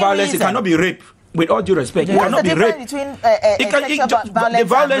sexual violence. It cannot be rape. With all due respect, it cannot be rape. The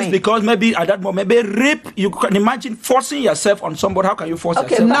violence, because maybe at that moment, maybe rape. You can imagine forcing yourself on somebody. How can you force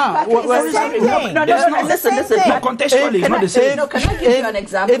yourself? Now, listen. Contextually, it's not the same. No, can I give you an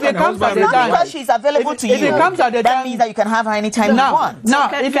example? If it comes at the not time, because she's available to you, if it comes at the that time, means that you can have her anytime you want. Now,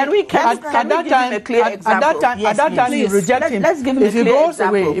 at that time, you reject him. Let's give him a clear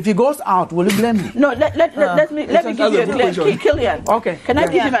example. If he goes out, will you blame him? No, let me give you a clear. Killian, okay. Can I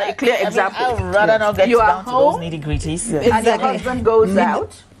give him a clear example? You are home, those nitty-gritties. And your husband goes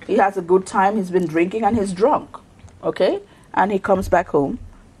out, he has a good time, he's been drinking and he's drunk, okay? And he comes back home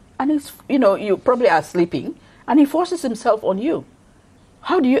and he's, you probably are sleeping and he forces himself on you.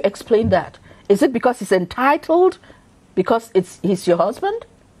 How do you explain that? Is it because he's entitled because he's your husband?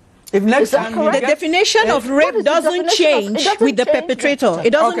 If next time the definition of rape doesn't change with the perpetrator.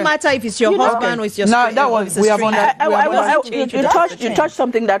 It doesn't matter if it's your husband or it's your no, that was we have you touched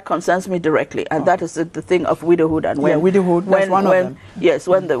something that concerns me directly, and that is the thing of widowhood and when widowhood. That's one of them. Yes,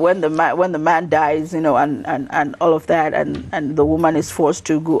 when the man dies, you know, and all of that, and the woman is forced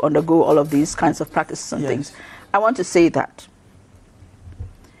to undergo all of these kinds of practices and things. I want to say that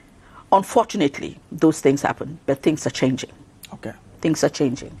unfortunately those things happen, but things are changing. Okay, things are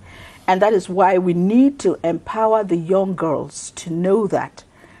changing. And that is why we need to empower the young girls to know that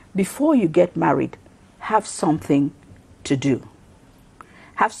before you get married, have something to do.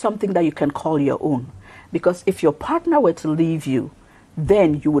 Have something that you can call your own. Because if your partner were to leave you,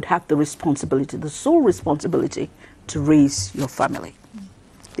 then you would have the responsibility, the sole responsibility to raise your family.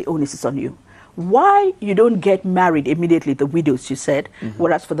 The onus is on you. Why you don't get married immediately, the widows, you said,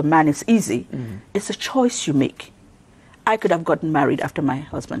 whereas for the man it's easy, it's a choice you make. I could have gotten married after my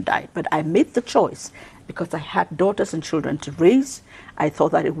husband died, but I made the choice because I had daughters and children to raise. I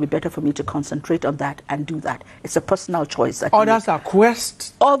thought that it would be better for me to concentrate on that and do that. It's a personal choice. That Others are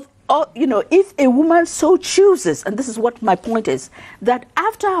quest. You know, if a woman so chooses, and this is what my point is, that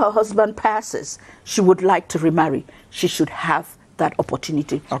after her husband passes, she would like to remarry, she should have that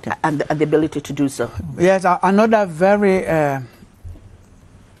opportunity and the ability to do so. Yes, another very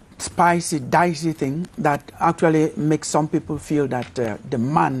spicy, dicey thing that actually makes some people feel that the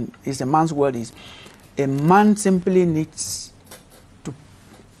man is a man's word is a man simply needs to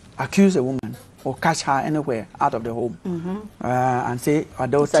accuse a woman or catch her anywhere out of the home and say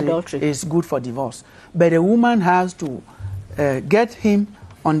adultery is good for divorce. But a woman has to get him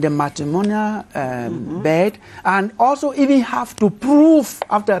on the matrimonial bed and also even have to prove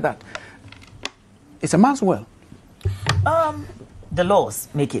after that. It's a man's world. The laws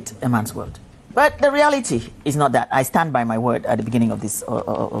make it a man's world. But the reality is not that. I stand by my word at the beginning of this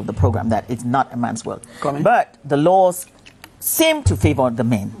of the program that it's not a man's world. But the laws seem to favor the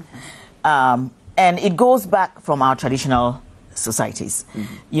men. And it goes back from our traditional societies,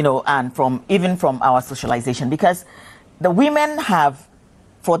 you know, and even from our socialization, because the women have,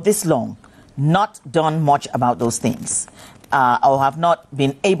 for this long, not done much about those things, or have not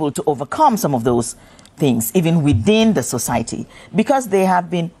been able to overcome some of those things, even within the society, because they have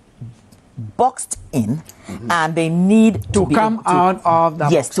been boxed in and they need to come out of the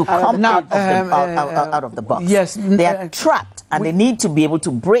box. To come out of the box. Yes, they are trapped and they need to be able to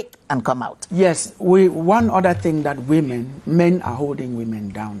break and come out. Yes, one other thing that men are holding women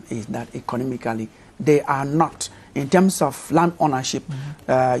down is that economically they are not. In terms of land ownership,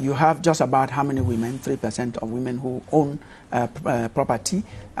 you have just about how many women? 3% of women who own property,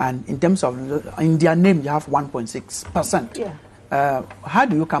 and in terms of in their name, you have 1.6%. Yeah. How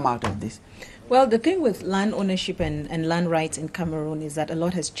do you come out of this? Well, the thing with land ownership and land rights in Cameroon is that a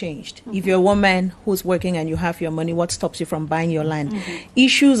lot has changed. If you're a woman who's working and you have your money, what stops you from buying your land?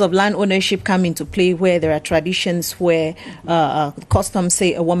 Issues of land ownership come into play where there are traditions where customs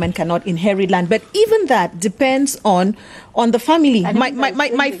say a woman cannot inherit land. But even that depends on the family.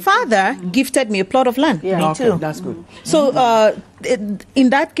 My father gifted me a plot of land. Yeah. Me too. That's good. So in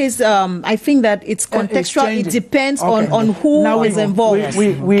that case, I think that it's contextual. It depends on who is involved.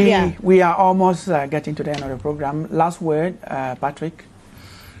 We are almost getting to the end of the program. Last word, Patrick.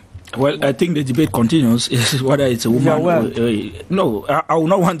 Well, I think the debate continues. Is whether it's a woman. No, I will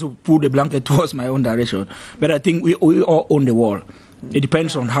not want to pull the blanket towards my own direction. But I think we all own the war. It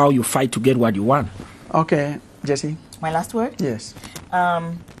depends on how you fight to get what you want. Okay, Jesse. My last word? Yes.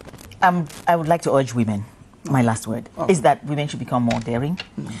 I would like to urge women. My last word is that women should become more daring.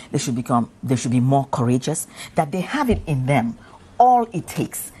 They should be more courageous. That they have it in them, all it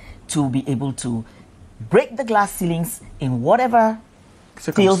takes to be able to break the glass ceilings in whatever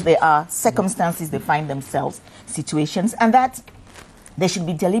fields they are, circumstances they find themselves, situations, and that they should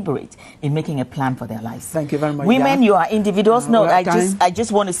be deliberate in making a plan for their lives. Thank you very much. Women, you are individuals. No, I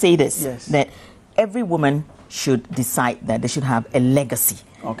just want to say this, that every woman should decide that they should have a legacy.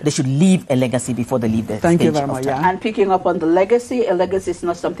 They should leave a legacy before they leave the Thank you very much. And picking up on the legacy, a legacy is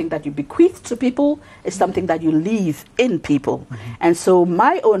not something that you bequeath to people, it's something that you leave in people. And so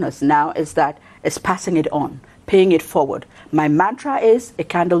my onus now is passing it on, paying it forward. My mantra is a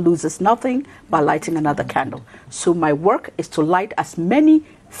candle loses nothing by lighting another candle. So my work is to light as many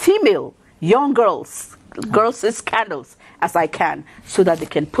female young girls' candles as I can, so that they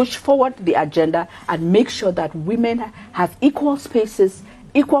can push forward the agenda and make sure that women have equal spaces,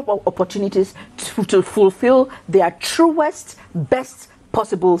 equal opportunities to fulfill their truest, best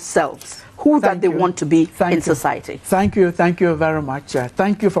possible selves, that they want to be in society. Thank you very much.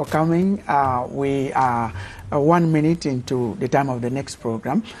 Thank you for coming. We are 1 minute into the time of the next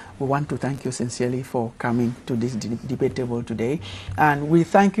program. We want to thank you sincerely for coming to this debate table today. And we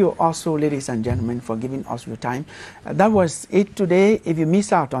thank you also, ladies and gentlemen, for giving us your time. That was it today. If you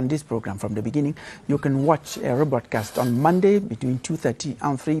miss out on this program from the beginning, you can watch a rebroadcast on Monday between 2:30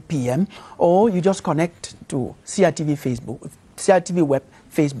 and 3 p.m. or you just connect to CRTV Facebook, CRTV Web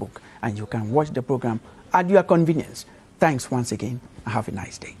Facebook, and you can watch the program at your convenience. Thanks once again, and have a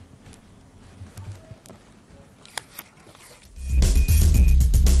nice day.